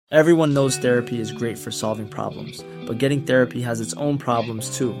Everyone knows therapy is great for solving problems, but getting therapy has its own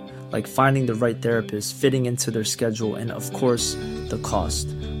problems too, like finding the right therapist, fitting into their schedule, and of course, the cost.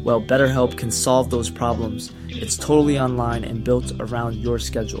 Well, BetterHelp can solve those problems. It's totally online and built around your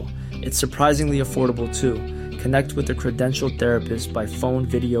schedule. It's surprisingly affordable too. Connect with a credentialed therapist by phone,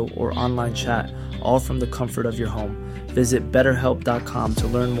 video, or online chat, all from the comfort of your home. Visit BetterHelp.com to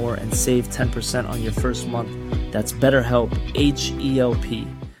learn more and save 10% on your first month. That's BetterHelp, H-E-L-P.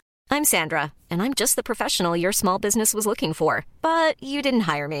 I'm Sandra, and I'm just the professional your small business was looking for. But you didn't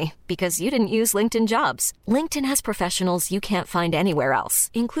hire me because you didn't use LinkedIn Jobs. LinkedIn has professionals you can't find anywhere else,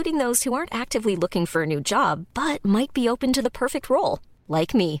 including those who aren't actively looking for a new job, but might be open to the perfect role,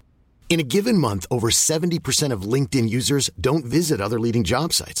 like me. In a given month, over 70% of LinkedIn users don't visit other leading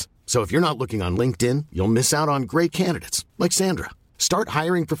job sites. So if you're not looking on LinkedIn, you'll miss out on great candidates like Sandra. Start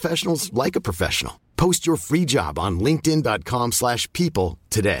hiring professionals like a professional. Post your free job on linkedin.com/people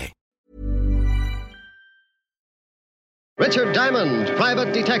today. Richard Diamond,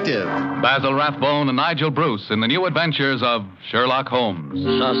 Private Detective. Basil Rathbone and Nigel Bruce in the new adventures of Sherlock Holmes.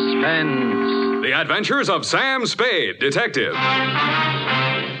 Suspense. The Adventures of Sam Spade, Detective.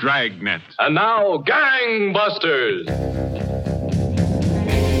 Dragnet. And now, Gangbusters.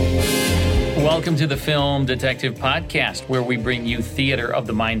 Welcome to the Film Detective Podcast, where we bring you theater of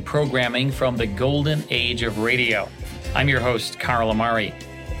the mind programming from the golden age of radio. I'm your host, Carl Amari.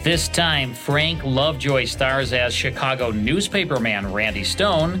 This time, Frank Lovejoy stars as Chicago newspaperman Randy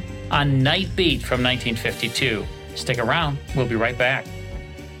Stone on Night Beat from 1952. Stick around, we'll be right back.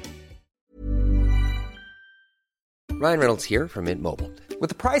 Ryan Reynolds here from Mint Mobile. With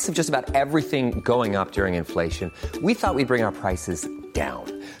the price of just about everything going up during inflation, we thought we'd bring our prices down.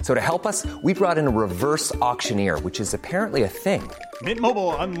 So to help us, we brought in a reverse auctioneer, which is apparently a thing. Mint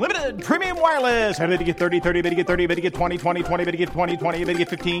Mobile Unlimited Premium Wireless. How to get 30, 30, bit to get 30, bit to get 20, 20, 20, bit to get 20, 20, bit to get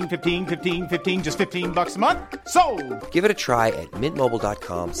 15, 15, 15, 15, just $15 a month? Sold! Give it a try at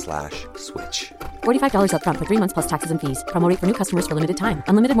mintmobile.com/switch. $45 up front for 3 months plus taxes and fees. Promo rate for new customers for limited time.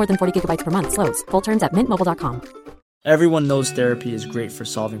 Unlimited more than 40 gigabytes per month. Slows full terms at mintmobile.com. Everyone knows therapy is great for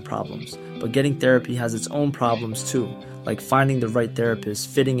solving problems, but getting therapy has its own problems too, like finding the right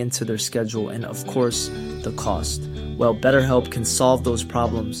therapist, fitting into their schedule, and of course, the cost. Well, BetterHelp can solve those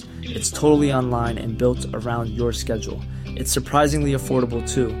problems. It's totally online and built around your schedule. It's surprisingly affordable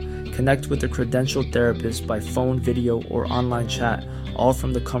too. Connect with a credentialed therapist by phone, video, or online chat, all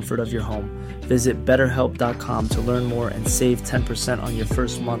from the comfort of your home. Visit BetterHelp.com to learn more and save 10% on your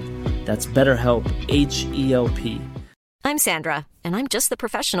first month. That's BetterHelp, H-E-L-P. I'm Sandra, and I'm just the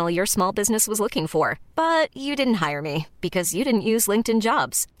professional your small business was looking for. But you didn't hire me because you didn't use LinkedIn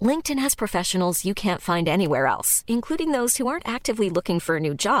Jobs. LinkedIn has professionals you can't find anywhere else, including those who aren't actively looking for a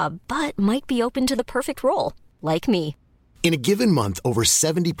new job, but might be open to the perfect role, like me. In a given month, over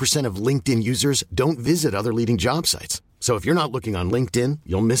 70% of LinkedIn users don't visit other leading job sites. So if you're not looking on LinkedIn,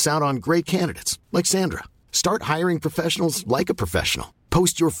 you'll miss out on great candidates like Sandra. Start hiring professionals like a professional.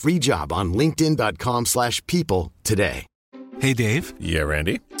 Post your free job on linkedin.com/people today. Hey, Dave. Yeah,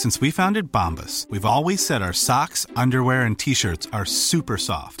 Randy. Since we founded Bombas, we've always said our socks, underwear, and T-shirts are super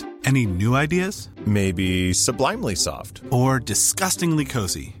soft. Any new ideas? Maybe sublimely soft. Or disgustingly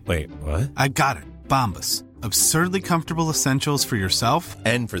cozy. Wait, what? I got it. Bombas. Absurdly comfortable essentials for yourself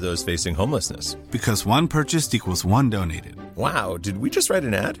and for those facing homelessness. Because one purchased equals one donated. Wow, did we just write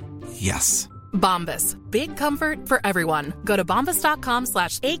an ad? Yes. Bombas. Big comfort for everyone. Go to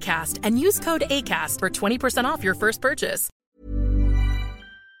bombas.com/ACAST and use code ACAST for 20% off your first purchase.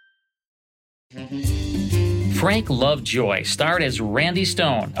 Frank Lovejoy starred as Randy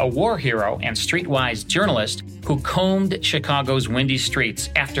Stone, a war hero and streetwise journalist who combed Chicago's windy streets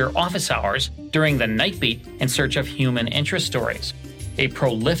after office hours during the Night Beat in search of human interest stories. A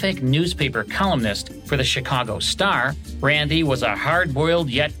prolific newspaper columnist for the Chicago Star, Randy was a hard-boiled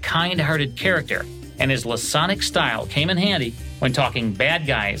yet kind-hearted character, and his laconic style came in handy when talking bad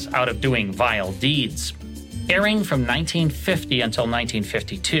guys out of doing vile deeds. Airing from 1950 until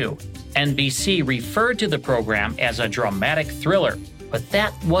 1952, NBC referred to the program as a dramatic thriller, but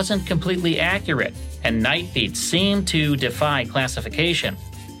that wasn't completely accurate, and Night Beat seemed to defy classification.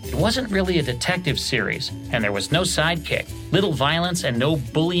 It wasn't really a detective series, and there was no sidekick, little violence, and no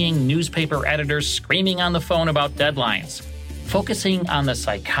bullying newspaper editors screaming on the phone about deadlines. Focusing on the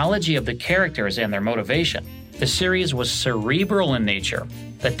psychology of the characters and their motivation, the series was cerebral in nature.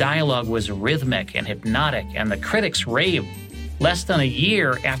 The dialogue was rhythmic and hypnotic, and the critics raved. Less than a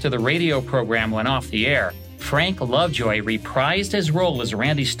year after the radio program went off the air, Frank Lovejoy reprised his role as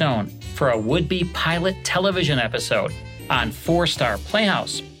Randy Stone for a would-be pilot television episode on 4-Star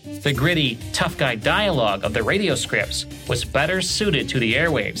Playhouse. The gritty, tough guy dialogue of the radio scripts was better suited to the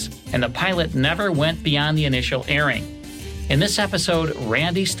airwaves, and the pilot never went beyond the initial airing. In this episode,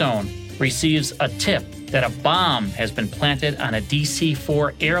 Randy Stone receives a tip that a bomb has been planted on a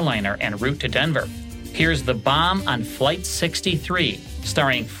DC-4 airliner en route to Denver. Here's The Bomb on Flight 63,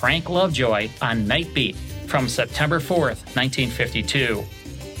 starring Frank Lovejoy on Night Beat from September 4th, 1952.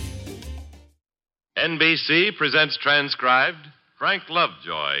 NBC presents transcribed Frank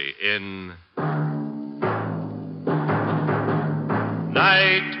Lovejoy in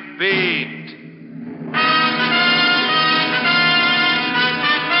Night Beat.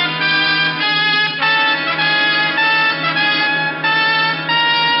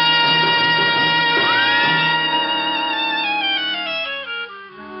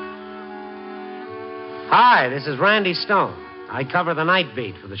 Hi, this is Randy Stone. I cover the night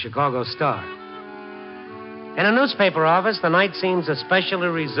beat for the Chicago Star. In a newspaper office, the night seems especially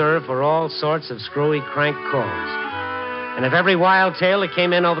reserved for all sorts of screwy crank calls. And if every wild tale that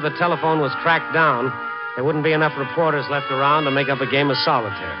came in over the telephone was tracked down, there wouldn't be enough reporters left around to make up a game of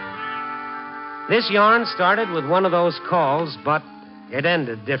solitaire. This yarn started with one of those calls, but it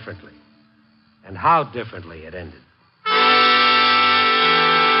ended differently. And how differently it ended.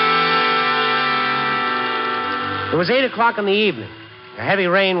 It was 8 o'clock in the evening. A heavy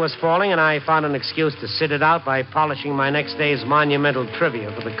rain was falling, and I found an excuse to sit it out by polishing my next day's monumental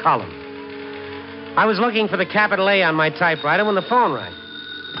trivia for the column. I was looking for the capital A on my typewriter when the phone rang.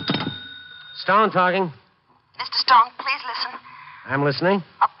 Stone talking. Mr. Stone, please listen. I'm listening.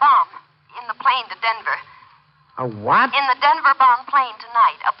 A bomb in the plane to Denver. A what? In the Denver-bound plane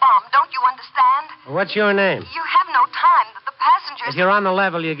tonight. A bomb. Don't you understand? What's your name? You have no time. The passengers... If you're on the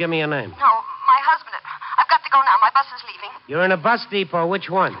level, you give me a name. No, my husband... I've got to go now. My bus is leaving. You're in a bus depot. Which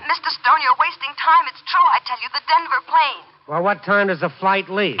one? Mr. Stone, you're wasting time. It's true, I tell you. The Denver plane. Well, what time does the flight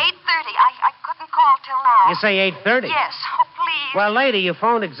leave? 8:30. I couldn't call till now. You say 8:30? Yes. Oh, please. Well, lady, you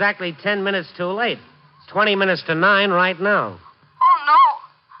phoned exactly 10 minutes too late. It's 20 minutes to 9 right now. Oh, no.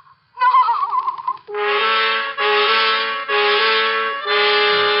 No.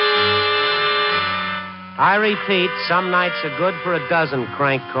 I repeat, some nights are good for a dozen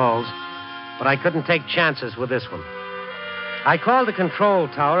crank calls. But I couldn't take chances with this one. I called the control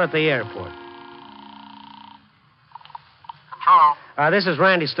tower at the airport. Control. This is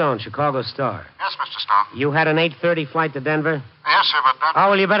Randy Stone, Chicago Star. Yes, Mr. Stone. You had an 8:30 flight to Denver? Yes, sir, but that... Oh,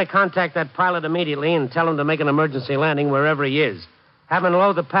 well, you better contact that pilot immediately and tell him to make an emergency landing wherever he is. Have him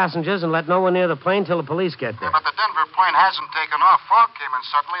load the passengers and let no one near the plane till the police get there. Yeah, but the Denver plane hasn't taken off. Fog came in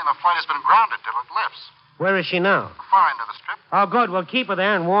suddenly, and the flight has been grounded till it lifts. Where is she now? Far end of the strip. Oh, good. Well, keep her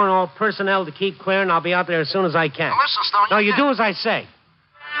there and warn all personnel to keep clear, and I'll be out there as soon as I can. Now, listen, Stone, No, you do as I say.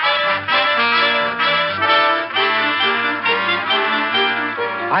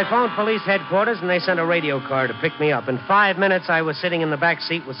 I phoned police headquarters, and they sent a radio car to pick me up. In 5 minutes, I was sitting in the back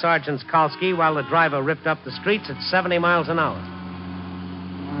seat with Sergeant Skalski while the driver ripped up the streets at 70 miles an hour.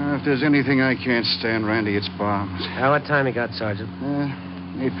 If there's anything I can't stand, Randy, it's bombs. What time you got, Sergeant?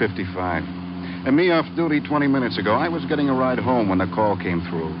 8:55. And me off duty 20 minutes ago. I was getting a ride home when the call came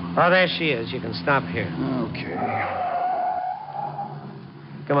through. Oh, there she is. You can stop here. Okay.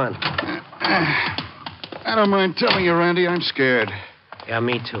 Come on. I don't mind telling you, Randy, I'm scared. Yeah,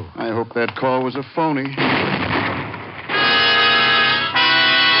 me too. I hope that call was a phony.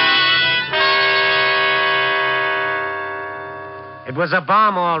 It was a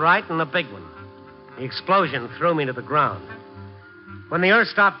bomb, all right, and a big one. The explosion threw me to the ground. When the earth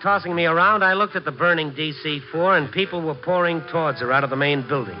stopped tossing me around, I looked at the burning DC-4, and people were pouring towards her out of the main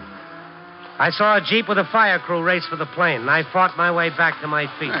building. I saw a Jeep with a fire crew race for the plane, and I fought my way back to my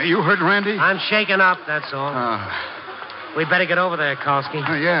feet. You hurt, Randy? I'm shaken up, that's all. We better get over there, Kalski.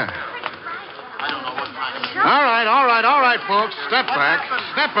 Yeah. All right, folks. Step back.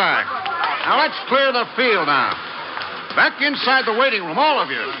 Now, let's clear the field now. Back inside the waiting room, all of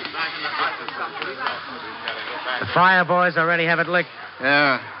you. The fire boys already have it licked.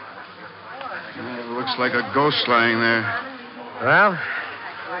 Yeah. It looks like a ghost lying there. Well,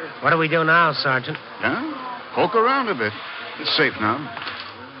 what do we do now, Sergeant? Poke around a bit. It's safe now.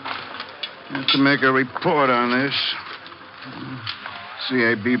 Have to make a report on this.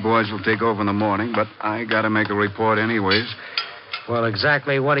 CAB boys will take over in the morning, but I got to make a report anyways. Well,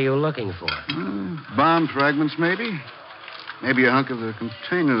 exactly what are you looking for? Bomb fragments, maybe. Maybe a hunk of the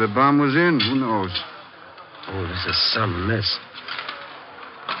container the bomb was in. Who knows? Oh, this is some mess.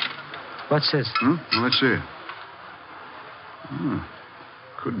 What's this? Well, let's see.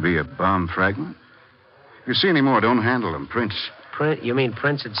 Could be a bomb fragment. If you see any more, don't handle them. Prints. You mean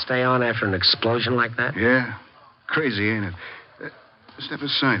prints would stay on after an explosion like that? Yeah. Crazy, ain't it? Step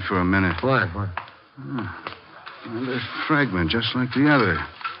aside for a minute. What? Another fragment, just like the other.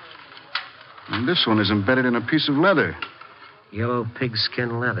 And this one is embedded in a piece of leather. Yellow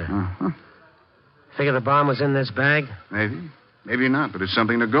pigskin leather. Uh-huh. Figure the bomb was in this bag? Maybe. Maybe not, but it's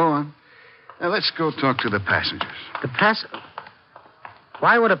something to go on. Now, let's go talk to the passengers.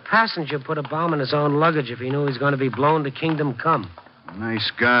 Why would a passenger put a bomb in his own luggage if he knew he's going to be blown to kingdom come?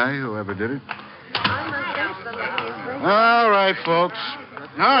 Nice guy, whoever did it. All right, folks.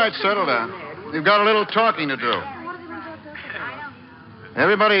 All right, settle down. You've got a little talking to do.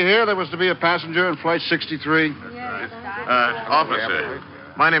 Everybody here, there was to be a passenger in Flight 63? Officer,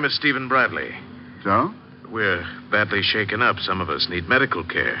 my name is Stephen Bradley. So? We're badly shaken up. Some of us need medical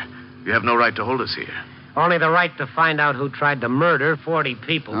care. You have no right to hold us here. Only the right to find out who tried to murder 40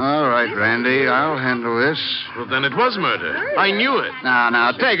 people. All right, Randy, I'll handle this. Well, then it was murder. I knew it.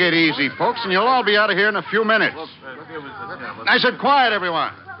 Now, take it easy, folks, and you'll all be out of here in a few minutes. I said quiet,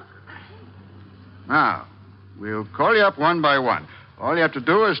 everyone. Now, we'll call you up one by one. All you have to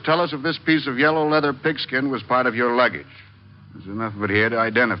do is tell us if this piece of yellow leather pigskin was part of your luggage. There's enough of it here to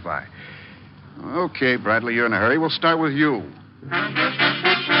identify. Okay, Bradley, you're in a hurry. We'll start with you.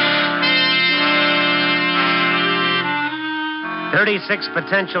 36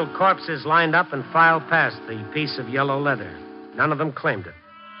 potential corpses lined up and filed past the piece of yellow leather. None of them claimed it.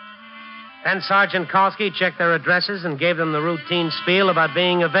 Then Sergeant Kalski checked their addresses and gave them the routine spiel about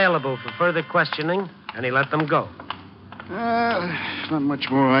being available for further questioning, and he let them go. Not much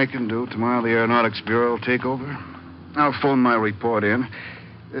more I can do. Tomorrow the Aeronautics Bureau will take over. I'll phone my report in.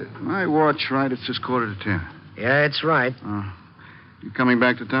 My watch, right? It's just 9:45. Yeah, it's right. You coming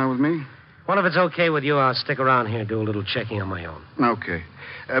back to town with me? Well, if it's okay with you, I'll stick around here and do a little checking on my own. Okay.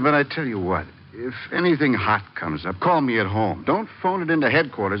 But I tell you what, if anything hot comes up, call me at home. Don't phone it into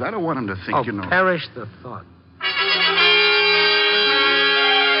headquarters. I don't want them to think, you know. Perish the thought.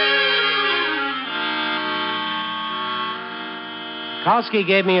 Kalski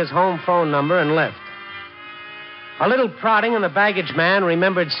gave me his home phone number and left. A little prodding, and the baggage man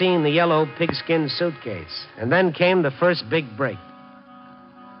remembered seeing the yellow pigskin suitcase. And then came the first big break.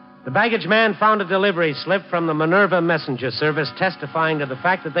 The baggage man found a delivery slip from the Minerva Messenger Service testifying to the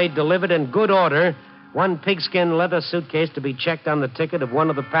fact that they delivered in good order one pigskin leather suitcase to be checked on the ticket of one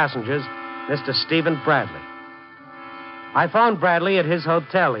of the passengers, Mr. Stephen Bradley. I found Bradley at his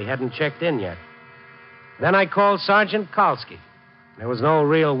hotel. He hadn't checked in yet. Then I called Sergeant Kalski. There was no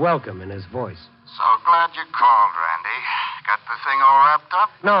real welcome in his voice. So glad you called, Randy. Got the thing all wrapped up?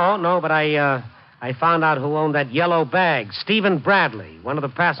 No, but I found out who owned that yellow bag. Stephen Bradley, one of the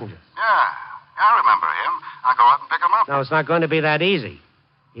passengers. Yeah, I remember him. I'll go out and pick him up. No, it's not going to be that easy.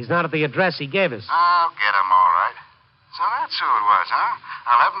 He's not at the address he gave us. I'll get him, all right. So that's who it was, huh?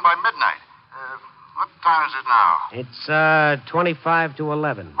 I'll have him by midnight. What time is it now? It's 25 to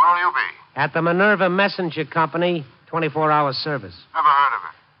 11. Where'll you be? At the Minerva Messenger Company, 24-hour service. Never heard of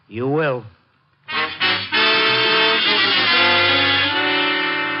it. You will.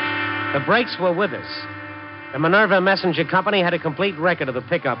 The brakes were with us. The Minerva Messenger Company had a complete record of the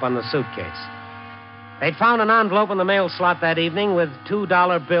pickup on the suitcase. They'd found an envelope in the mail slot that evening with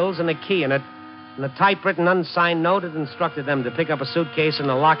 $2 bills and a key in it, and a typewritten unsigned note had instructed them to pick up a suitcase in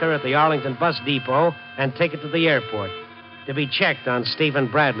a locker at the Arlington bus depot and take it to the airport to be checked on Stephen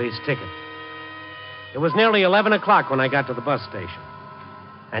Bradley's ticket. It was nearly 11 o'clock when I got to the bus station.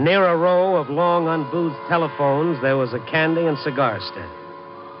 And near a row of long, unboozed telephones, there was a candy and cigar stand.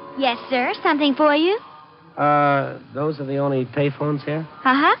 Yes, sir. Something for you? Those are the only payphones here?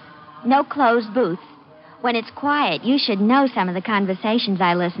 Uh-huh. No closed booths. When it's quiet, you should know some of the conversations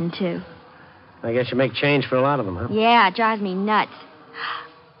I listen to. I guess you make change for a lot of them, huh? Yeah, it drives me nuts.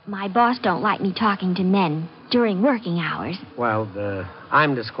 My boss don't like me talking to men during working hours. Well,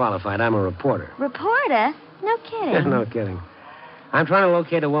 I'm disqualified. I'm a reporter. Reporter? No kidding. No kidding. I'm trying to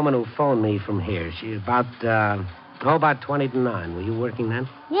locate a woman who phoned me from here. She's about 20 to 9. Were you working then?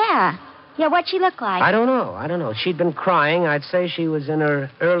 Yeah. Yeah, what'd she look like? I don't know. She'd been crying. I'd say she was in her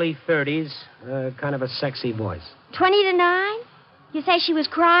early 30s. Kind of a sexy voice. 20 to 9? You say she was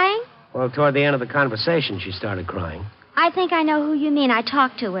crying? Well, toward the end of the conversation, she started crying. I think I know who you mean. I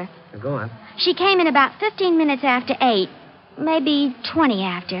talked to her. Go on. She came in about 15 minutes after 8. Maybe 20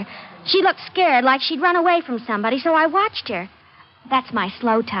 after. She looked scared, like she'd run away from somebody, so I watched her. That's my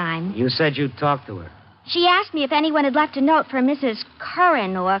slow time. You said you'd talk to her. She asked me if anyone had left a note for Mrs.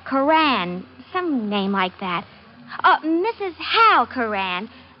 Curran or Curran. Some name like that. Mrs. Hal Curran.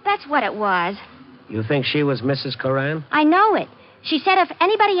 That's what it was. You think she was Mrs. Curran? I know it. She said if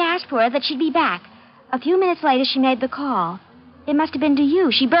anybody asked for her, that she'd be back. A few minutes later, she made the call. It must have been to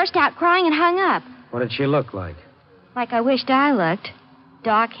you. She burst out crying and hung up. What did she look like? Like I wished I looked.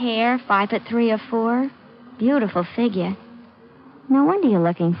 Dark hair, 5'3" or 4. Beautiful figure. No wonder you're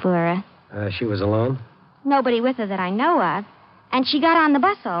looking for her. She was alone? Nobody with her that I know of. And she got on the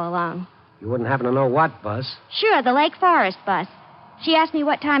bus all alone. You wouldn't happen to know what bus? Sure, the Lake Forest bus. She asked me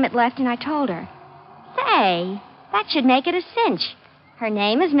what time it left, and I told her. Say, that should make it a cinch. Her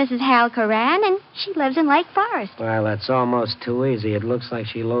name is Mrs. Hal Coran, and she lives in Lake Forest. Well, that's almost too easy. It looks like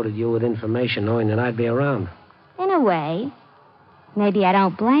she loaded you with information knowing that I'd be around. In a way. Maybe I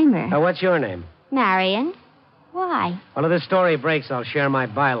don't blame her. What's your name? Marion. Why? Well, if this story breaks, I'll share my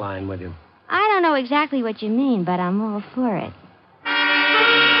byline with you. I don't know exactly what you mean, but I'm all for it.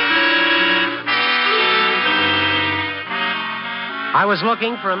 I was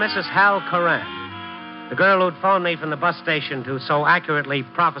looking for a Mrs. Hal Coran, the girl who'd phoned me from the bus station to so accurately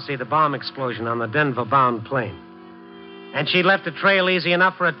prophesy the bomb explosion on the Denver-bound plane. And she'd left a trail easy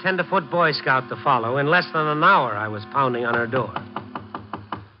enough for a tenderfoot Boy Scout to follow. In less than an hour, I was pounding on her door.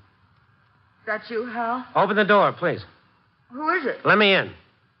 That's you, Hal? Open the door, please. Who is it? Let me in.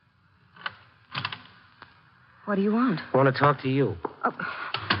 What do you want? I want to talk to you.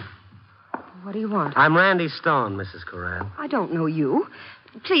 What do you want? I'm Randy Stone, Mrs. Coran. I don't know you.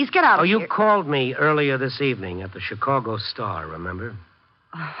 Please, get out of here. You called me earlier this evening at the Chicago Star, remember?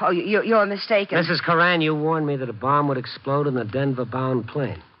 Oh, you're mistaken. Mrs. Coran, you warned me that a bomb would explode in the Denver-bound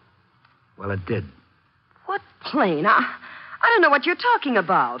plane. Well, it did. What plane? I don't know what you're talking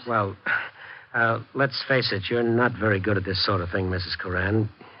about. Well, let's face it, you're not very good at this sort of thing, Mrs. Coran.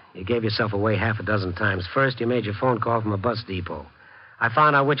 You gave yourself away half a dozen times. First, you made your phone call from a bus depot. I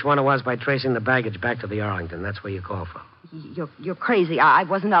found out which one it was by tracing the baggage back to the Arlington. That's where you called from. You're crazy. I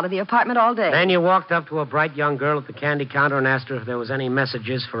wasn't out of the apartment all day. Then you walked up to a bright young girl at the candy counter and asked her if there was any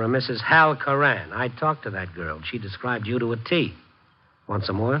messages for a Mrs. Hal Coran. I talked to that girl. She described you to a T. Want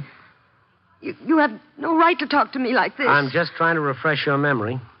some more? You have no right to talk to me like this. I'm just trying to refresh your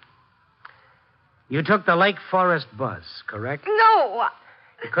memory. You took the Lake Forest bus, correct? No.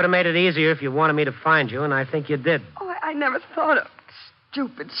 You could have made it easier if you wanted me to find you, and I think you did. Oh, I never thought of it.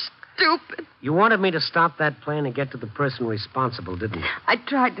 Stupid. You wanted me to stop that plane and get to the person responsible, didn't you? I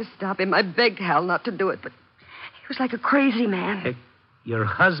tried to stop him. I begged Hal not to do it, but he was like a crazy man. Your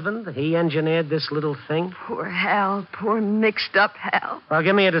husband? He engineered this little thing? Poor Hal. Poor mixed-up Hal. Well,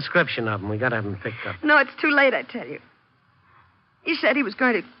 give me a description of him. We got to have him picked up. No, it's too late, I tell you. He said he was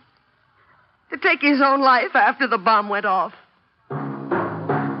going to take his own life after the bomb went off.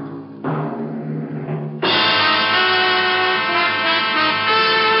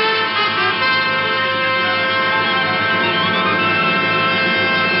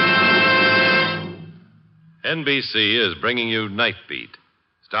 NBC is bringing you Night Beat,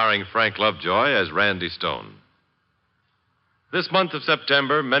 starring Frank Lovejoy as Randy Stone. This month of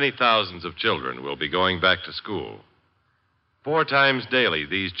September, many thousands of children will be going back to school. 4 times daily,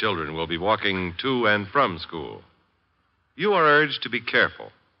 these children will be walking to and from school. You are urged to be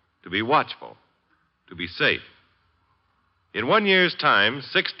careful, to be watchful, to be safe. In 1 year's time,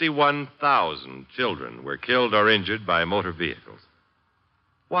 61,000 children were killed or injured by motor vehicles.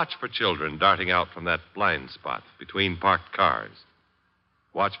 Watch for children darting out from that blind spot between parked cars.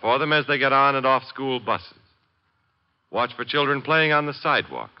 Watch for them as they get on and off school buses. Watch for children playing on the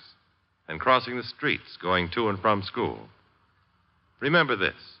sidewalks and crossing the streets going to and from school. Remember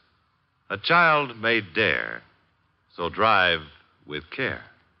this: a child may dare, so drive with care.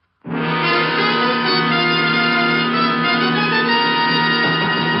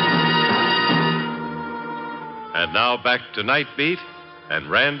 And now back to Night Beat and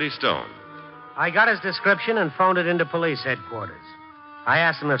Randy Stone. I got his description and phoned it into police headquarters. I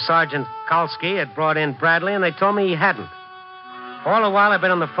asked him if Sergeant Kalski had brought in Bradley, and they told me he hadn't. All the while I've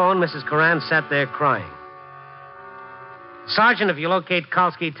been on the phone, Mrs. Coran sat there crying. Sergeant, if you locate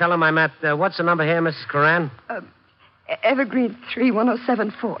Kalski, tell him I'm at, what's the number here, Mrs. Coran? Evergreen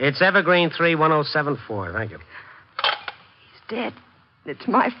 31074. It's Evergreen 31074. Thank you. He's dead. It's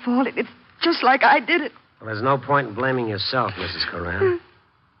my fault. It's just like I did it. Well, there's no point in blaming yourself, Mrs. Coran.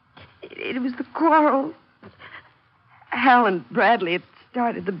 It was the quarrel. Hal and Bradley had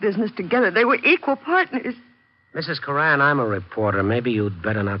started the business together. They were equal partners. Mrs. Coran, I'm a reporter. Maybe you'd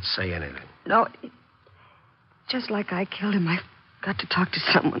better not say anything. No, just like I killed him, I've got to talk to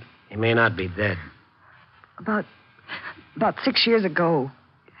someone. He may not be dead. About 6 years ago,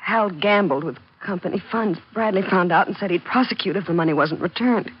 Hal gambled with company funds. Bradley found out and said he'd prosecute if the money wasn't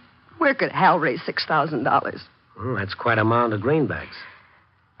returned. Where could Hal raise $6,000? That's quite a mound of greenbacks.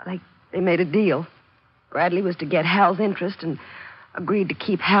 They made a deal. Bradley was to get Hal's interest and agreed to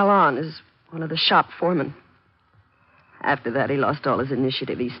keep Hal on as one of the shop foremen. After that, he lost all his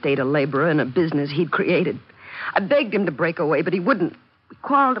initiative. He stayed a laborer in a business he'd created. I begged him to break away, but he wouldn't. We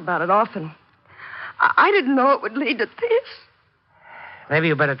quarreled about it often. I didn't know it would lead to this. Maybe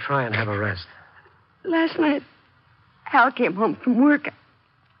you better try and have a rest. Last night, Hal came home from work.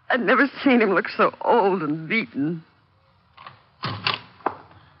 I'd never seen him look so old and beaten.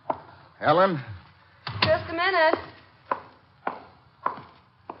 Ellen? Just a minute.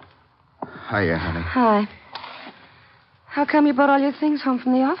 Hiya, honey. Hi. How come you brought all your things home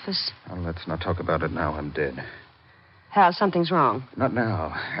from the office? Well, let's not talk about it now. I'm dead. Hal, something's wrong. Not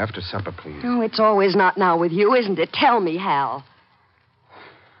now. After supper, please. Oh, it's always not now with you, isn't it? Tell me, Hal.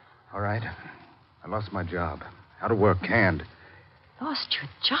 All right. I lost my job. Out of work, canned. Lost your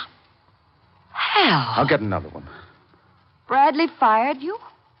job? Hal. I'll get another one. Bradley fired you?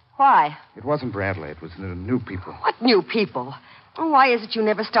 Why? It wasn't Bradley. It was the new people. What new people? Oh, why is it you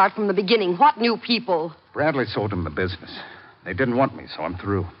never start from the beginning? What new people? Bradley sold them the business. They didn't want me, so I'm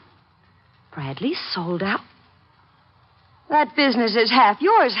through. Bradley sold out? That business is half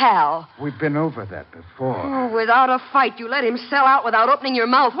yours, Hal. We've been over that before. Oh, without a fight, you let him sell out without opening your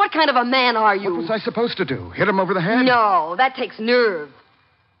mouth. What kind of a man are you? What was I supposed to do? Hit him over the head? No, that takes nerve.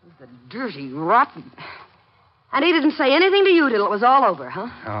 He's a dirty, rotten... And he didn't say anything to you till it was all over, huh?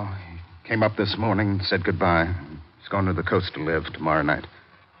 Oh, he came up this morning and said goodbye. He's going to the coast to live tomorrow night.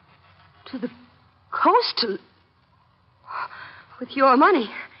 To the coast to... With your money.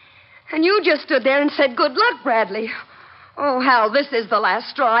 And you just stood there and said, good luck, Bradley. Oh, Hal, this is the last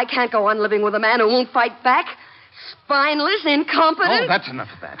straw. I can't go on living with a man who won't fight back. Spineless, incompetent. Oh, that's enough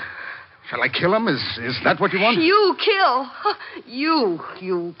of that. Shall I kill him? Is that what you want? You kill.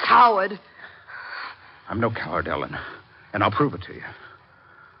 You coward. I'm no coward, Ellen. And I'll prove it to you.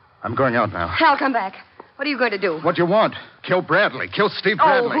 I'm going out now. Hal, come back. What are you going to do? What do you want? Kill Bradley. Kill Steve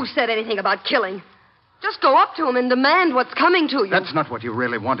Bradley. Oh, who said anything about killing? Just go up to him and demand what's coming to you. That's not what you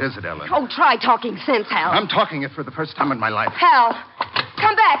really want, is it, Ellen? Oh, try talking sense, Hal. I'm talking it for the first time in my life. Hal,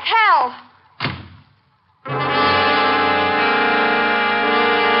 come back, Hal.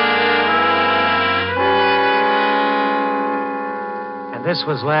 And this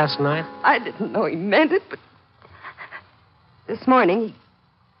was last night? I didn't know he meant it, but this morning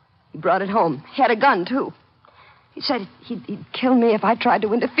he brought it home. He had a gun, too. He said he'd kill me if I tried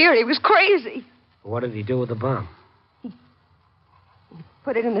to interfere. He was crazy. What did he do with the bomb? He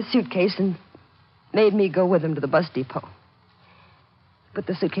put it in a suitcase and made me go with him to the bus depot. Put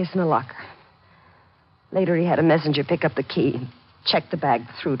the suitcase in a locker. Later, he had a messenger pick up the key and check the bag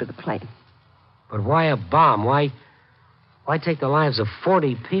through to the plane. But why a bomb? Why take the lives of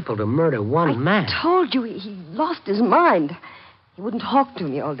 40 people to murder one man? I told you he lost his mind. He wouldn't talk to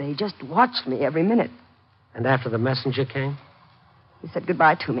me all day. He just watched me every minute. And after the messenger came? He said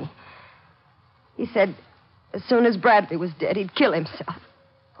goodbye to me. He said as soon as Bradley was dead, he'd kill himself.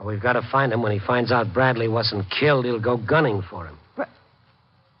 Well, we've got to find him. When he finds out Bradley wasn't killed, he'll go gunning for him.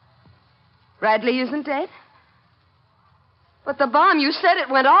 Bradley isn't dead? But the bomb, you said it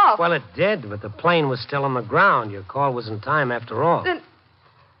went off. Well, it did, but the plane was still on the ground. Your call was in time after all. Then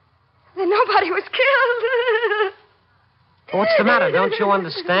nobody was killed. What's the matter? Don't you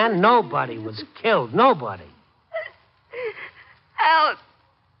understand? Nobody was killed. Nobody.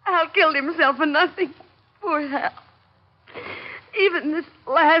 Hal killed himself for nothing. Poor Hal. Even this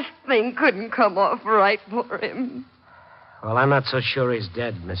last thing couldn't come off right for him. Well, I'm not so sure he's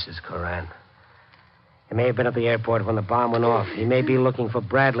dead, Mrs. Coran. He may have been at the airport when the bomb went off. He may be looking for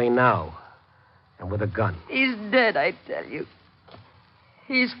Bradley now. And with a gun. He's dead, I tell you.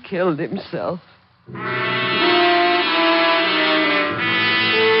 He's killed himself.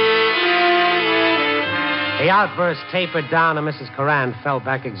 The outburst tapered down, and Mrs. Coran fell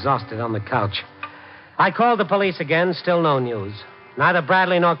back exhausted on the couch. I called the police again, still no news. Neither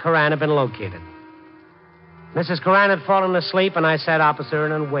Bradley nor Coran had been located. Mrs. Coran had fallen asleep, and I sat opposite her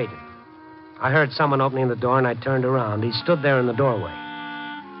and waited. I heard someone opening the door, and I turned around. He stood there in the doorway.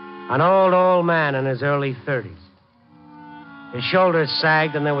 An old man in his early 30s. His shoulders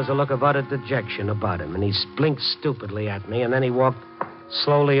sagged, and there was a look of utter dejection about him, and he blinked stupidly at me, and then he walked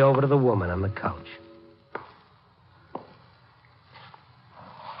slowly over to the woman on the couch.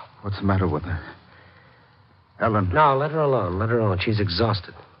 What's the matter with her? Ellen. No, let her alone. Let her alone. She's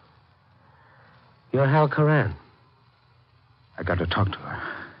exhausted. You're Hal Coran. I got to talk to her.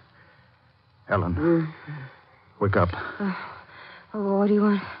 Ellen. Wake up. What do you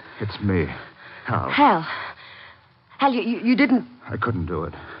want? It's me. Hal. Hal, you didn't... I couldn't do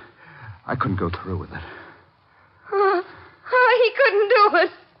it. I couldn't go through with it. He couldn't do it.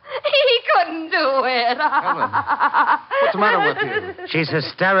 He couldn't do it. Ellen, what's the matter with you? She's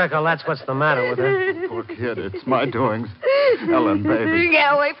hysterical. That's what's the matter with her. Poor kid. It's my doings. Ellen, baby.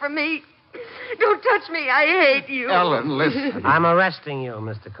 Get away from me. Don't touch me. I hate you. Ellen, listen. I'm arresting you,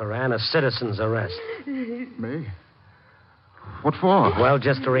 Mr. Coran. A citizen's arrest. Me? What for? Well,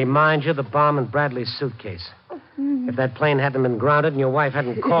 just to remind you, the bomb in Bradley's suitcase. If that plane hadn't been grounded and your wife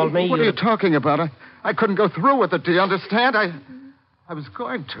hadn't called me, What are you talking about? I couldn't go through with it, do you understand? I was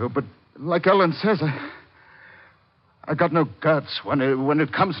going to, but like Ellen says, I got no guts. When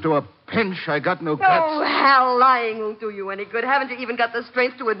it comes to a pinch, I got no guts. Oh, Hal, lying won't do you any good. Haven't you even got the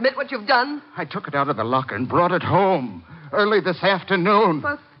strength to admit what you've done? I took it out of the locker and brought it home early this afternoon.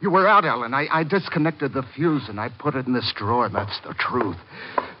 But... You were out, Ellen. I disconnected the fuse and I put it in this drawer. That's the truth.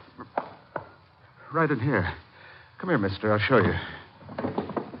 Right in here. Come here, mister. I'll show you.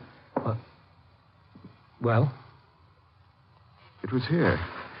 Well? It was here.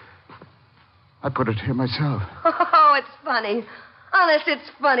 I put it here myself. Oh, it's funny. Honest, it's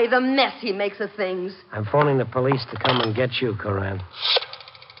funny, the mess he makes of things. I'm phoning the police to come and get you, Coran.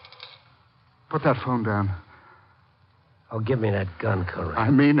 Put that phone down. Oh, give me that gun, Coran. I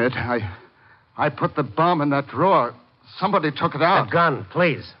mean it. I put the bomb in that drawer. Somebody took it out. The gun,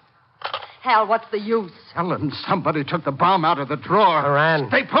 please. Hal, what's the use? Ellen, somebody took the bomb out of the drawer. Coran.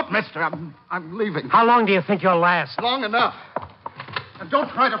 Stay put, mister. I'm leaving. How long do you think you'll last? Long enough. And don't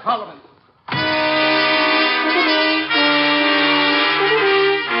try to follow me.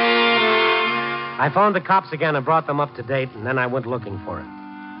 I phoned the cops again and brought them up to date, and then I went looking for him.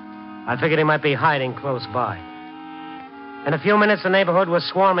 I figured he might be hiding close by. In a few minutes, the neighborhood was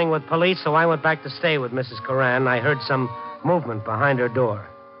swarming with police, so I went back to stay with Mrs. Coran. I heard some movement behind her door.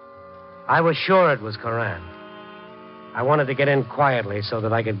 I was sure it was Coran. I wanted to get in quietly so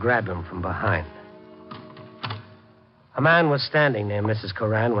that I could grab him from behind. A man was standing near Mrs.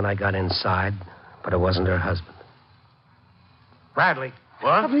 Coran when I got inside, but it wasn't her husband. Bradley.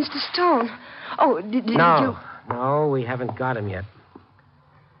 What? Oh, Mr. Stone. Oh, did you... No, we haven't got him yet.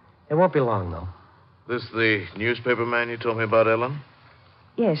 It won't be long, though. This the newspaper man you told me about, Ellen?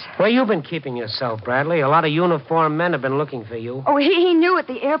 Yes. Where you been keeping yourself, Bradley? A lot of uniformed men have been looking for you. Oh, he knew at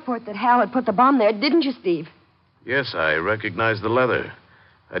the airport that Hal had put the bomb there, didn't you, Steve? Yes, I recognized the leather.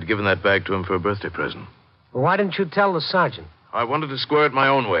 I'd given that bag to him for a birthday present. Well, why didn't you tell the sergeant? I wanted to square it my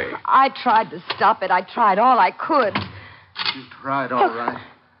own way. I tried to stop it. I tried all I could. You tried all right.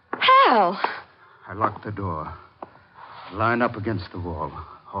 Hal! I locked the door. Line up against the wall,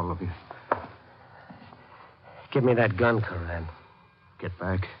 all of you. Give me that gun, Coran. Get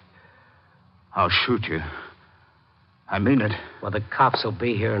back. I'll shoot you. I mean it. Well, the cops will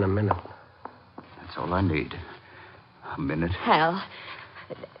be here in a minute. That's all I need. A minute. Hal,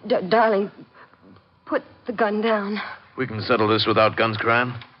 darling, put the gun down. We can settle this without guns, Coran?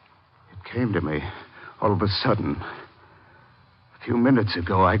 It came to me all of a sudden. A few minutes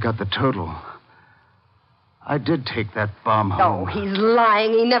ago, I got the total. I did take that bomb home. Oh, he's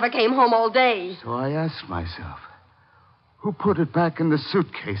lying. He never came home all day. So I asked myself, who put it back in the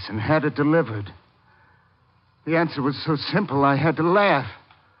suitcase and had it delivered? The answer was so simple, I had to laugh.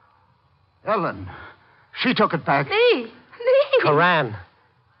 Ellen. She took it back. Me? Coran,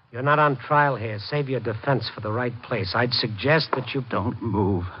 you're not on trial here. Save your defense for the right place. I'd suggest that you... Don't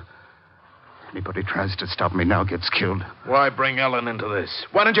move. Anybody tries to stop me now gets killed. Why bring Ellen into this?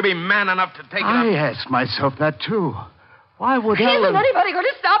 Why don't you be man enough to take it I up? asked myself that, too. Why would Ellen... Isn't anybody going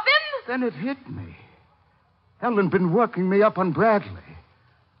to stop him? Then it hit me. Ellen been working me up on Bradley.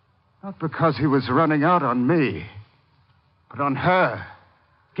 Not because he was running out on me, but on her.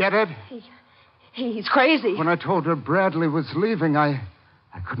 Get it? He's crazy. When I told her Bradley was leaving, I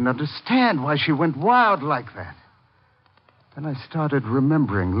couldn't understand why she went wild like that. Then I started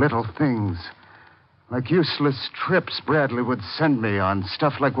remembering little things, like useless trips Bradley would send me on,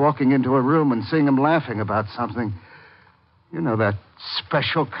 stuff like walking into a room and seeing him laughing about something. You know, that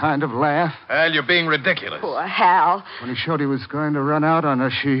special kind of laugh. Hal, you're being ridiculous. Poor Hal. When he showed he was going to run out on her,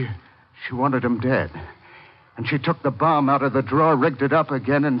 she wanted him dead. And she took the bomb out of the drawer, rigged it up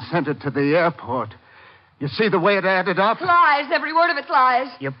again, and sent it to the airport. You see the way it added up? Lies. Every word of it's lies.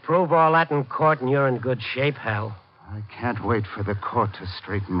 You prove all that in court, and you're in good shape, Hal. I can't wait for the court to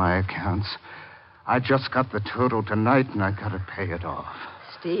straighten my accounts. I just got the total tonight, and I gotta pay it off.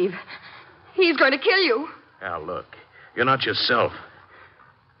 Steve, he's going to kill you. Hal, look. You're not yourself.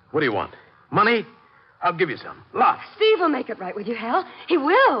 What do you want? Money? I'll give you some. Lots. Steve will make it right with you, Hal. He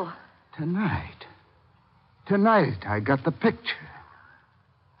will. Tonight I got the picture.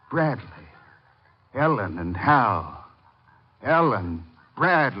 Bradley, Ellen, and Hal. Ellen,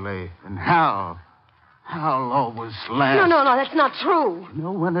 Bradley, and Hal. Hal always laughed. No, that's not true. You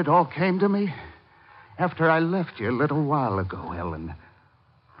know when it all came to me? After I left you a little while ago, Ellen.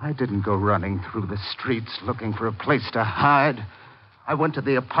 I didn't go running through the streets looking for a place to hide. I went to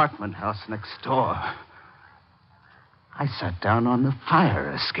the apartment house next door. I sat down on the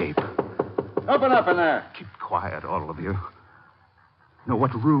fire escape. Open up in there. Keep quiet, all of you. Know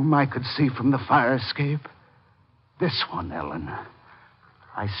what room I could see from the fire escape? This one, Ellen.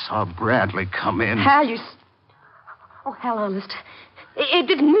 I saw Bradley come in. Hal, you... Oh, Hal, honest. It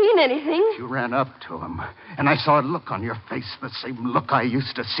didn't mean anything. You ran up to him, and I saw a look on your face, the same look I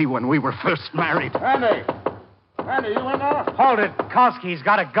used to see when we were first married. Randy, you in there? Hold it. Kowski's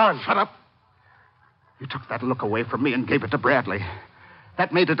got a gun. Shut up. You took that look away from me and gave it to Bradley.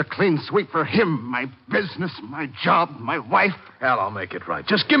 That made it a clean sweep for him, my business, my job, my wife. Hal, I'll make it right.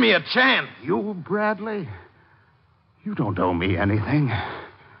 Just give me a chance. You, Bradley? You don't owe me anything.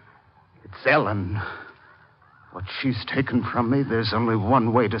 It's Ellen. What she's taken from me, there's only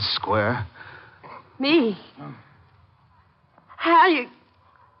one way to square. Me? Hal,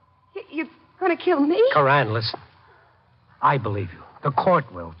 you're going to kill me? Coran, listen. I believe you. The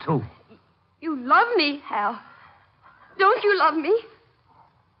court will, too. You love me, Hal. Don't you love me?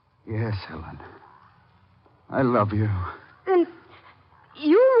 Yes, Ellen. I love you. Then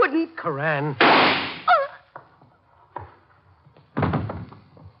you wouldn't... Coran.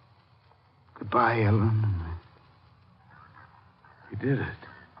 Goodbye, Ellen. He did it.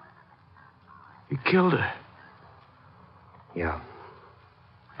 He killed her. Yeah.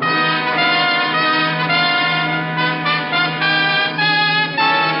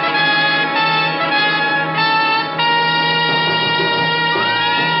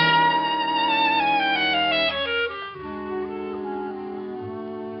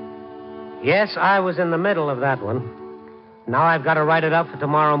 Yes, I was in the middle of that one. Now I've got to write it up for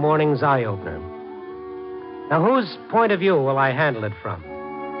tomorrow morning's eye-opener. Now, whose point of view will I handle it from?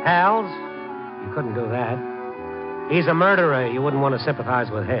 Hal's? You couldn't do that. He's a murderer. You wouldn't want to sympathize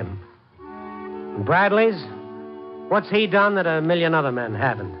with him. And Bradley's? What's he done that a million other men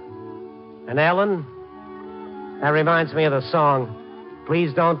haven't? And Ellen? That reminds me of the song,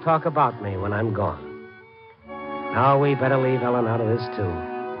 Please Don't Talk About Me When I'm Gone. Now, we better leave Ellen out of this, too.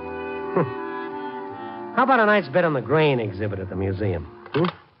 How about a night's bid on the grain exhibit at the museum?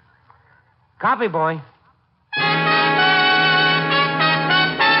 Copy, boy.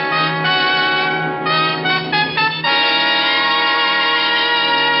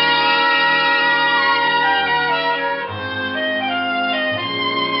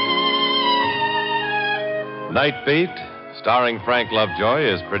 Night Beat, starring Frank Lovejoy,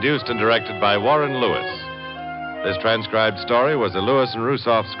 is produced and directed by Warren Lewis. This transcribed story was a Lewis and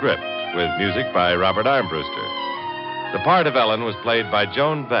Rusoff script, with music by Robert Armbruster. The part of Ellen was played by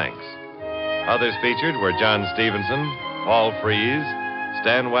Joan Banks. Others featured were John Stevenson, Paul Frees,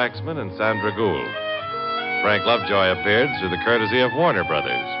 Stan Waxman, and Sandra Gould. Frank Lovejoy appeared through the courtesy of Warner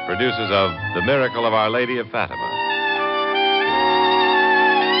Brothers, producers of The Miracle of Our Lady of Fatima.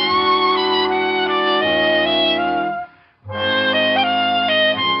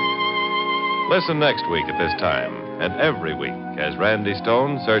 Listen next week at this time, and every week, as Randy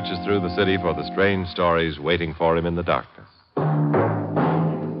Stone searches through the city for the strange stories waiting for him in the darkness.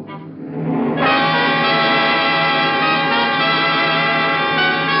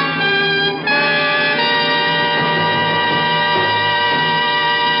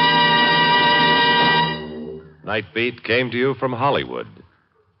 Night Beat came to you from Hollywood.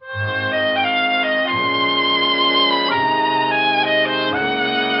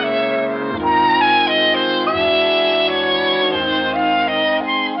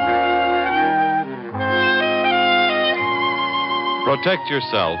 Protect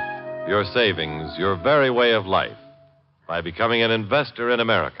yourself, your savings, your very way of life by becoming an investor in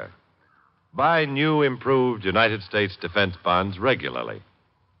America. Buy new, improved United States defense bonds regularly.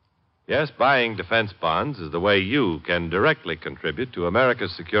 Yes, buying defense bonds is the way you can directly contribute to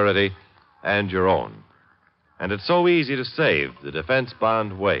America's security and your own. And it's so easy to save the defense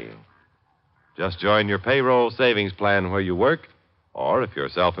bond way. Just join your payroll savings plan where you work, or if you're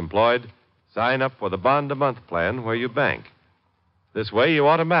self-employed, sign up for the bond-a-month plan where you bank. This way, you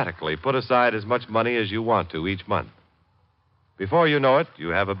automatically put aside as much money as you want to each month. Before you know it, you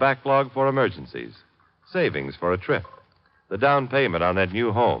have a backlog for emergencies, savings for a trip, the down payment on that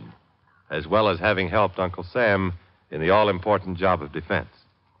new home, as well as having helped Uncle Sam in the all-important job of defense.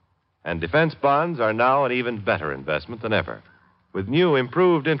 And defense bonds are now an even better investment than ever, with new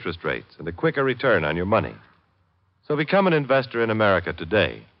improved interest rates and a quicker return on your money. So become an investor in America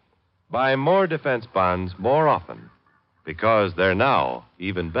today. Buy more defense bonds more often, because they're now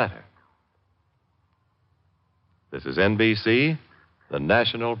even better. This is NBC, the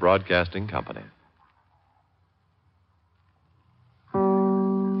National Broadcasting Company.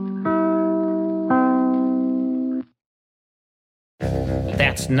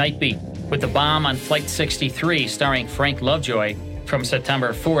 That's Night Beat, with The Bomb on Flight 63, starring Frank Lovejoy, from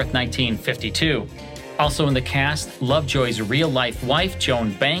September 4th, 1952. Also in the cast, Lovejoy's real-life wife,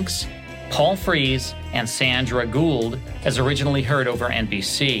 Joan Banks, Paul Frees, and Sandra Gould, as originally heard over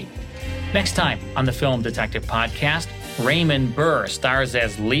NBC. Next time on the Film Detective Podcast, Raymond Burr stars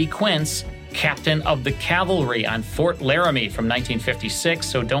as Lee Quince, captain of the cavalry on Fort Laramie from 1956,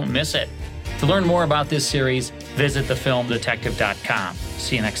 so don't miss it. To learn more about this series, visit thefilmdetective.com.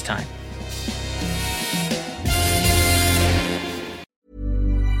 See you next time.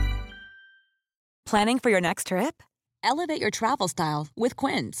 Planning for your next trip? Elevate your travel style with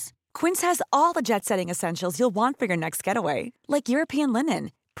Quince. Quince has all the jet-setting essentials you'll want for your next getaway, like European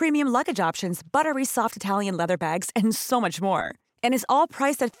linen, premium luggage options, buttery soft Italian leather bags, and so much more. And is all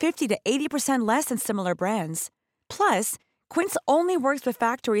priced at 50 to 80% less than similar brands. Plus, Quince only works with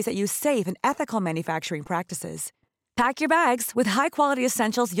factories that use safe and ethical manufacturing practices. Pack your bags with high-quality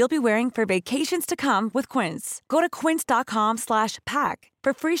essentials you'll be wearing for vacations to come with Quince. Go to quince.com/pack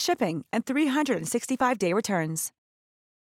for free shipping and 365-day returns.